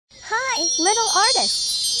little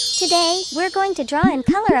artists! Today, we're going to draw and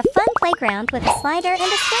color a fun playground with a slider and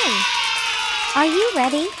a swing. Are you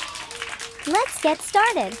ready? Let's get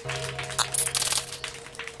started!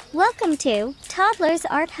 Welcome to Toddlers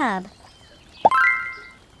Art Hub.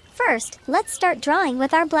 First, let's start drawing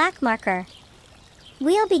with our black marker.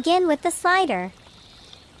 We'll begin with the slider.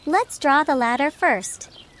 Let's draw the ladder first.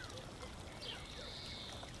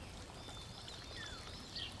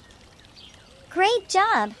 Great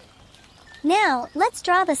job! Now, let's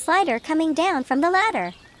draw the slider coming down from the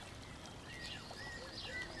ladder.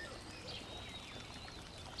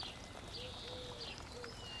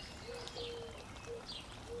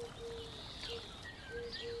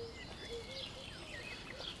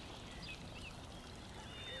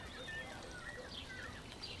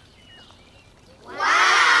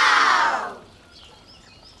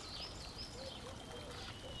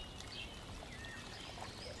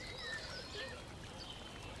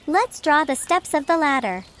 Let's draw the steps of the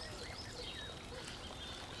ladder.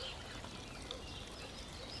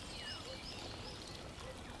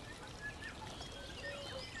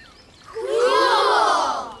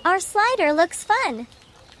 Cool! Our slider looks fun.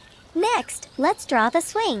 Next, let's draw the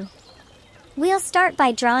swing. We'll start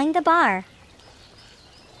by drawing the bar.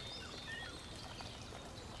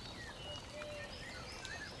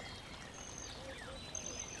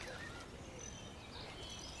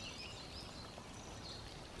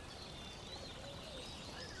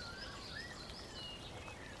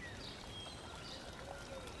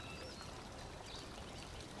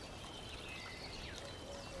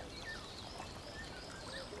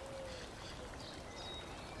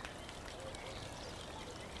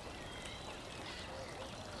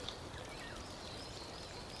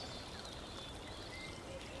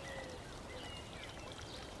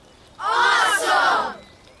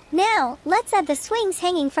 Now, let's add the swings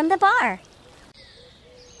hanging from the bar.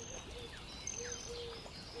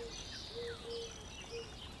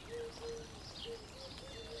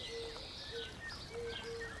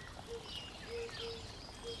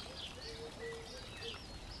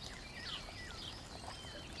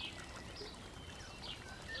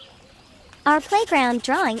 Our playground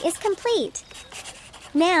drawing is complete.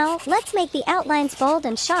 Now, let's make the outlines bold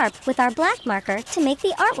and sharp with our black marker to make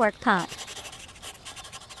the artwork pop.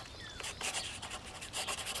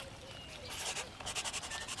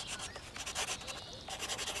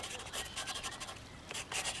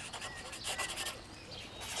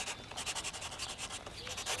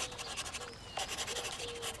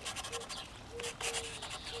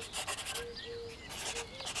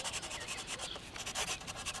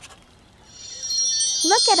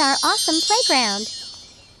 Look at our awesome playground!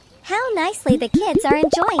 How nicely the kids are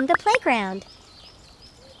enjoying the playground!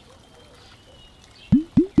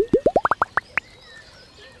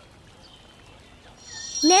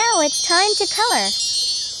 Now it's time to color!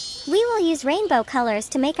 We will use rainbow colors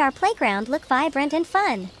to make our playground look vibrant and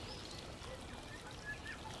fun.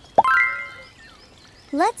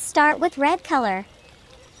 Let's start with red color.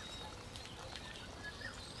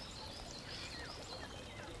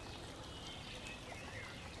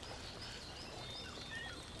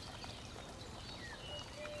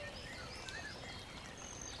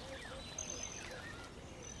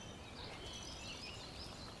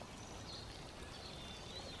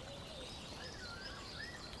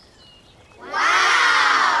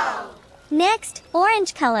 Next,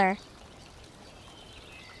 orange color.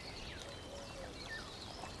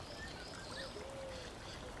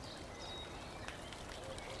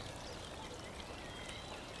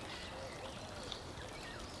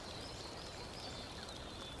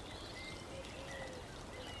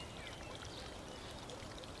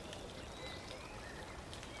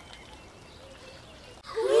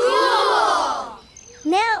 Cool!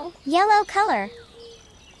 Now, yellow color.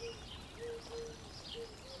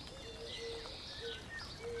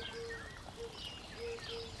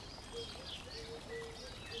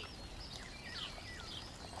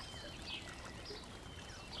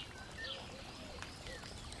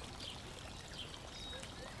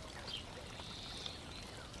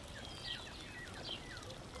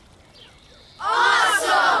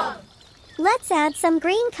 Let's add some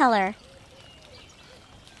green color.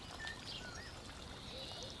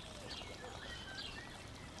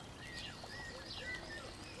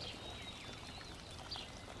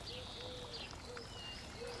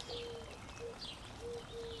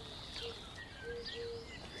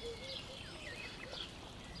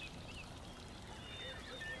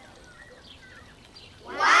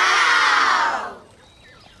 Wow!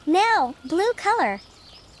 Now, blue color.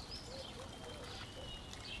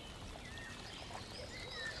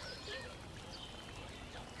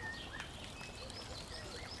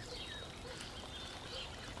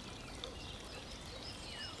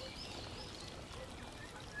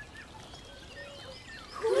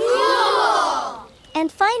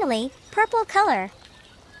 Finally, purple color.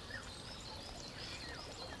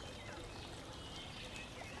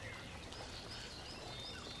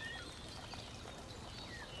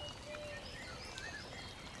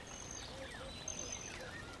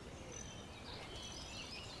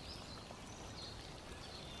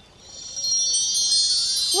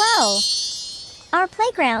 Whoa! Our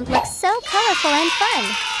playground looks so colorful and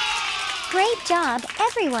fun. Great job,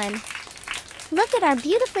 everyone! Look at our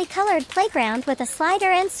beautifully colored playground with a slider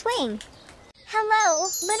and swing. Hello,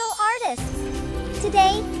 little artists!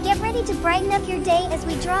 Today, get ready to brighten up your day as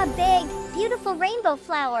we draw a big, beautiful rainbow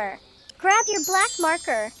flower. Grab your black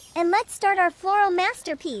marker, and let's start our floral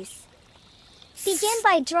masterpiece. Begin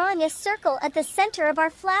by drawing a circle at the center of our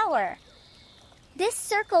flower. This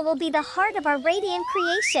circle will be the heart of our radiant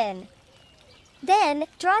creation. Then,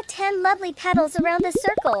 draw 10 lovely petals around the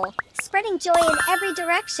circle, spreading joy in every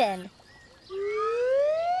direction.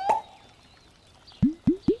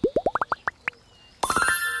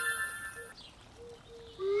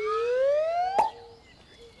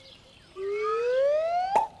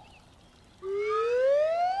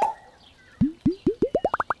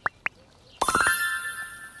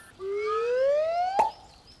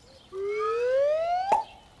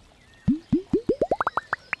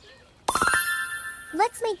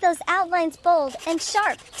 Let's make those outlines bold and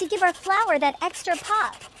sharp to give our flower that extra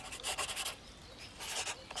pop.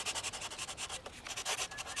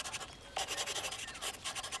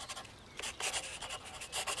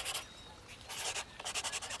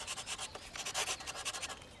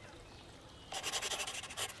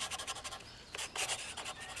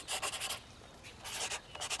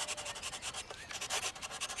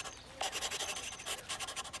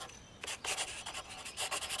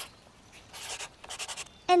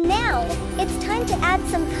 And now, it's time to add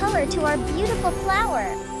some color to our beautiful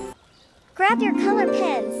flower. Grab your color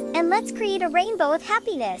pens, and let's create a rainbow of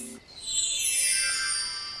happiness.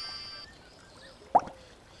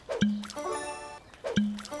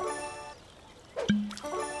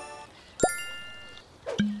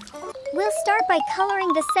 We'll start by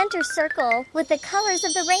coloring the center circle with the colors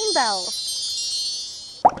of the rainbow.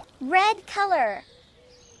 Red color.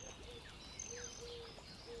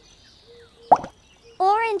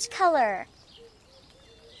 Orange color.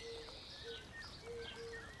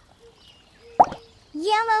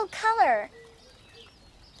 Yellow color.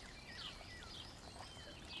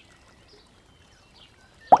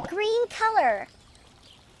 Green color.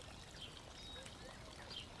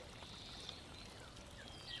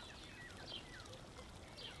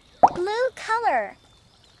 Blue color.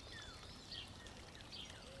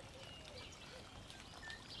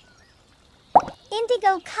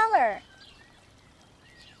 Indigo color.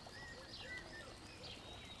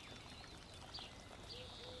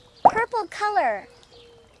 Purple color.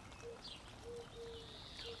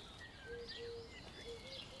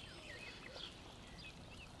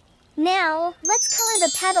 Now, let's color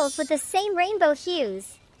the petals with the same rainbow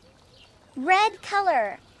hues. Red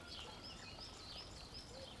color.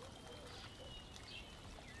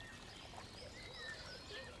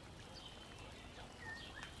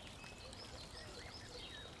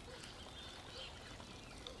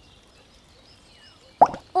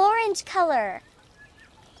 Orange color.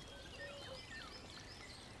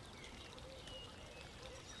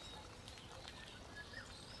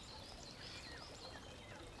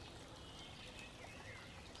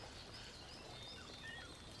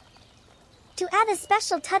 To add a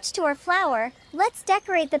special touch to our flower, let's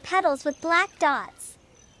decorate the petals with black dots.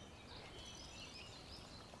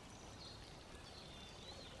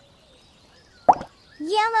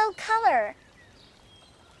 Yellow color.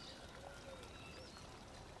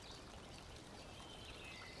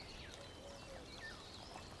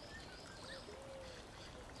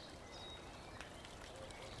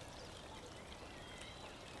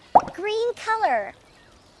 Green color.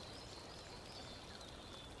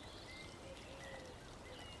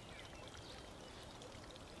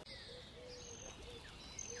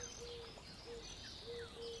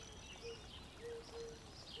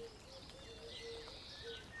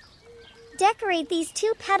 Decorate these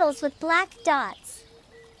two petals with black dots.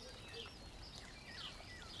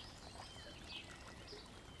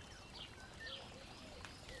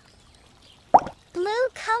 Blue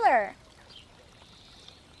color.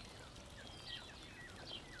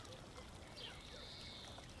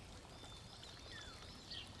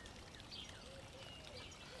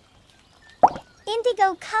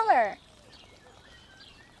 Indigo color.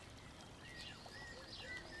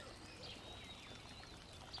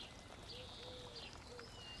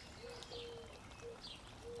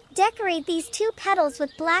 Decorate these two petals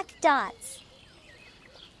with black dots.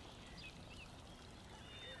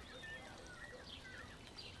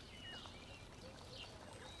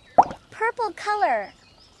 Purple color.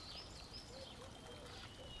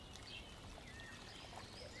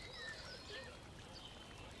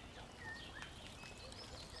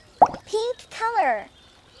 Pink color.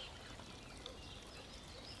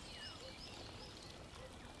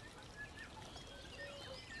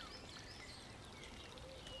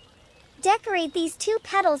 Decorate these 2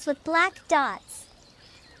 petals with black dots.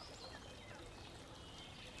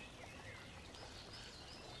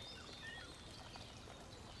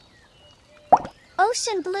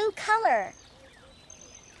 Ocean blue color.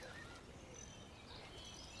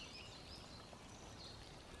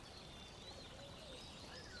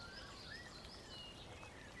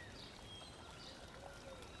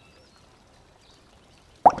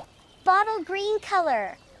 Bottle green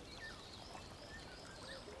color.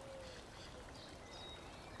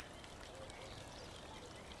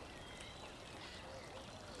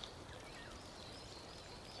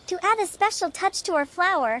 To add a special touch to our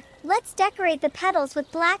flower, let's decorate the petals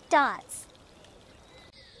with black dots.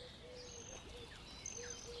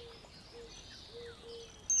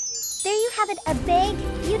 There you have it, a big,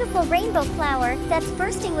 beautiful rainbow flower that's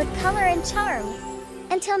bursting with color and charm.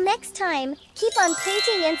 Until next time, keep on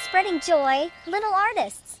painting and spreading joy, little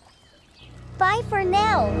artists. Bye for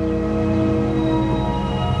now.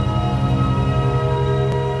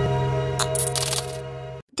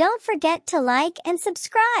 Don't forget to like and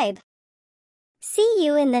subscribe. See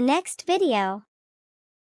you in the next video.